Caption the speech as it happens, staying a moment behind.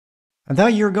I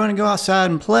thought you were going to go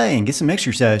outside and play and get some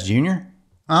exercise, Junior.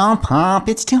 Oh, Pop,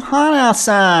 it's too hot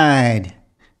outside.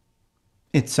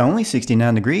 It's only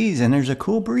 69 degrees and there's a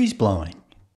cool breeze blowing.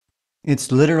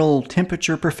 It's literal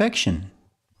temperature perfection.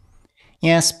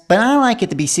 Yes, but I like it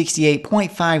to be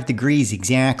 68.5 degrees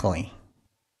exactly.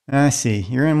 I see,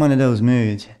 you're in one of those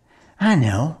moods. I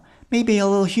know, maybe a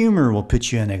little humor will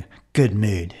put you in a good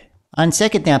mood. On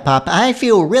second thought, Pop, I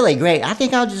feel really great. I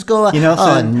think I'll just go... You know,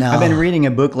 son, oh, no. I've been reading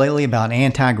a book lately about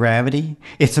anti-gravity.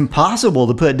 It's impossible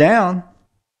to put down.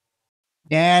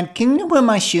 Dad, can you put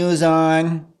my shoes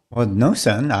on? Well, no,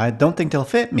 son, I don't think they'll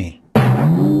fit me.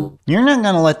 You're not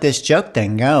gonna let this joke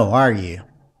thing go, are you?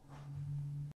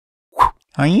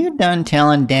 Are you done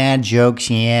telling Dad jokes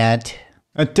yet?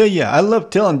 I tell you, I love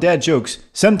telling Dad jokes.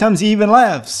 Sometimes he even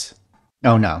laughs.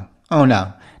 Oh no, oh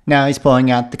no. Now he's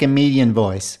pulling out the comedian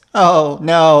voice. Oh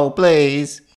no,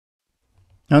 please.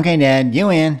 Okay, Dad, you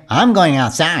in. I'm going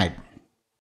outside.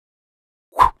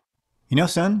 You know,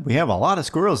 son, we have a lot of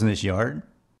squirrels in this yard.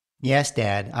 Yes,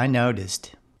 Dad, I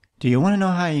noticed. Do you want to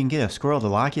know how you can get a squirrel to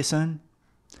like you, son?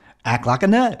 Act like a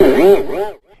nut.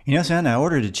 You know, son, I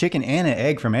ordered a chicken and an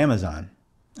egg from Amazon.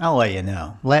 I'll let you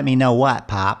know. Let me know what,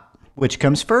 Pop? Which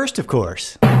comes first, of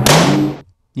course.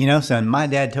 You know, son, my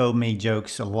dad told me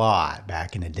jokes a lot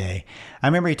back in the day. I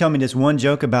remember he told me this one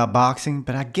joke about boxing,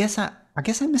 but I guess I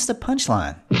missed the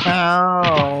punchline.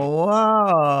 Oh,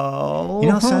 whoa. You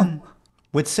know, son,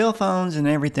 with cell phones and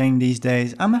everything these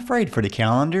days, I'm afraid for the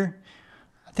calendar.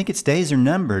 I think its days are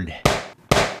numbered.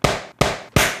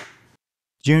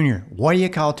 Junior, what do you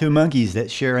call two monkeys that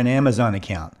share an Amazon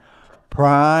account?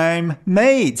 Prime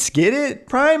mates. Get it?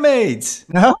 Primates.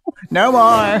 No, no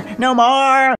more, no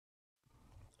more.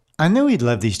 I knew he'd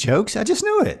love these jokes. I just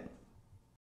knew it.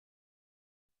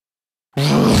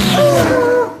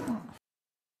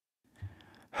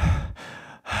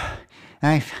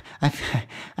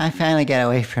 I finally got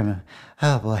away from him.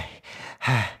 Oh boy.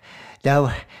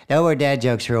 No more dad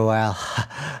jokes for a while.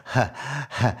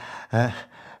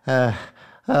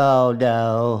 Oh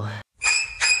no.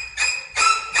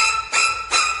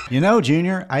 You know,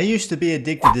 Junior, I used to be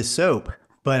addicted to soap,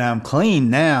 but I'm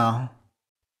clean now.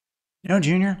 You know,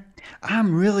 Junior,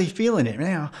 I'm really feeling it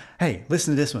now. Hey,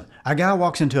 listen to this one. A guy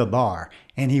walks into a bar,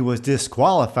 and he was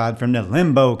disqualified from the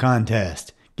limbo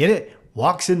contest. Get it?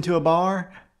 Walks into a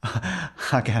bar?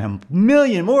 I got a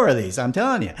million more of these, I'm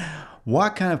telling you.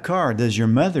 What kind of car does your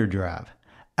mother drive?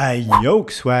 A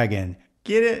Yolkswagon.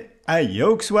 Get it? A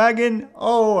Yolkswagon?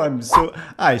 Oh,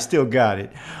 I still got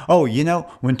it. Oh, you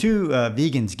know, when two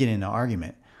vegans get in an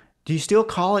argument, do you still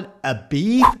call it a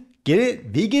beef? Get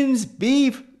it? Vegans,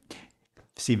 beef.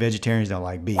 See, vegetarians don't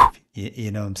like beef.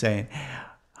 You know what I'm saying?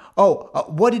 Oh,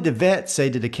 what did the vet say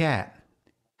to the cat?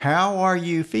 How are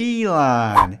you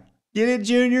feline? Get it,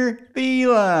 Junior?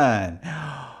 Feline.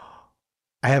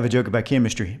 I have a joke about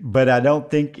chemistry, but I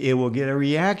don't think it will get a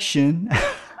reaction.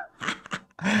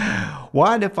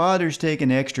 Why do fathers take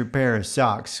an extra pair of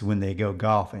socks when they go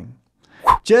golfing?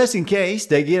 Just in case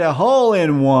they get a hole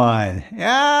in one.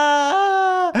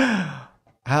 Ah!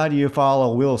 How do you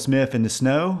follow Will Smith in the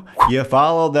snow? You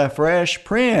follow the Fresh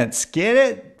Prince. Get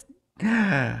it?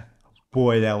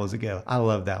 Boy, that was a go. I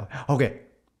love that one. Okay.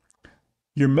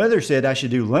 Your mother said I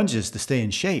should do lunges to stay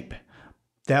in shape.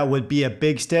 That would be a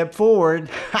big step forward.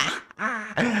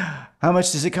 How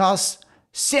much does it cost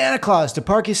Santa Claus to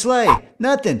park his sleigh?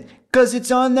 Nothing, because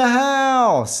it's on the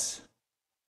house.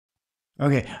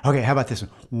 Okay, how about this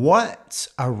one? What's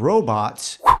a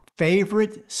robot's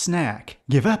favorite snack?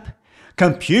 Give up.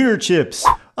 Computer chips.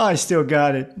 I still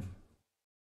got it.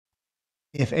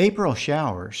 If April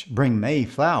showers bring May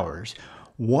flowers,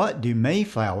 what do May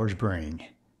flowers bring?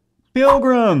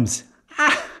 Pilgrims.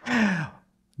 How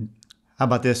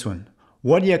about this one?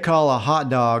 What do you call a hot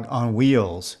dog on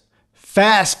wheels?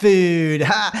 Fast food.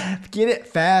 Get it?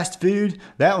 Fast food.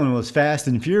 That one was fast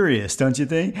and furious, don't you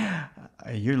think?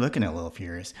 You're looking a little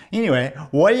furious. Anyway,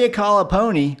 what do you call a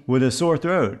pony with a sore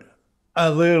throat? A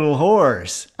little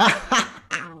horse.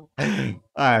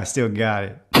 I still got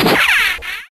it.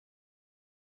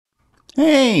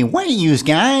 Hey, what are you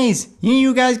guys?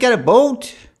 You guys got a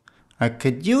boat? I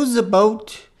could use a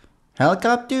boat.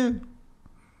 Helicopter?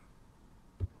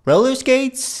 Roller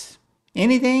skates?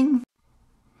 Anything?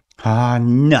 Ah,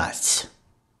 nuts.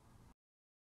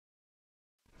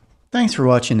 Thanks for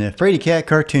watching the Frady Cat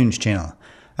Cartoons channel.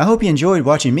 I hope you enjoyed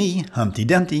watching me, Humpty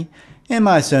Dumpty, and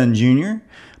my son Junior.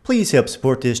 Please help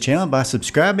support this channel by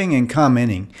subscribing and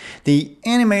commenting. The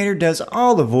animator does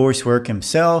all the voice work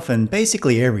himself and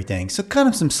basically everything, so cut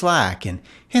him some slack and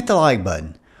hit the like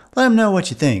button. Let him know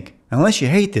what you think. Unless you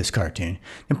hate this cartoon,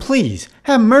 then please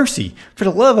have mercy for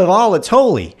the love of all that's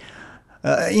holy.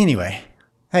 Anyway.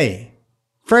 Hey,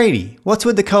 Frady, what's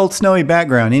with the cold, snowy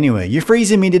background anyway? You're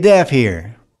freezing me to death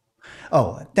here.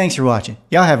 Oh, thanks for watching.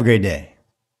 Y'all have a great day.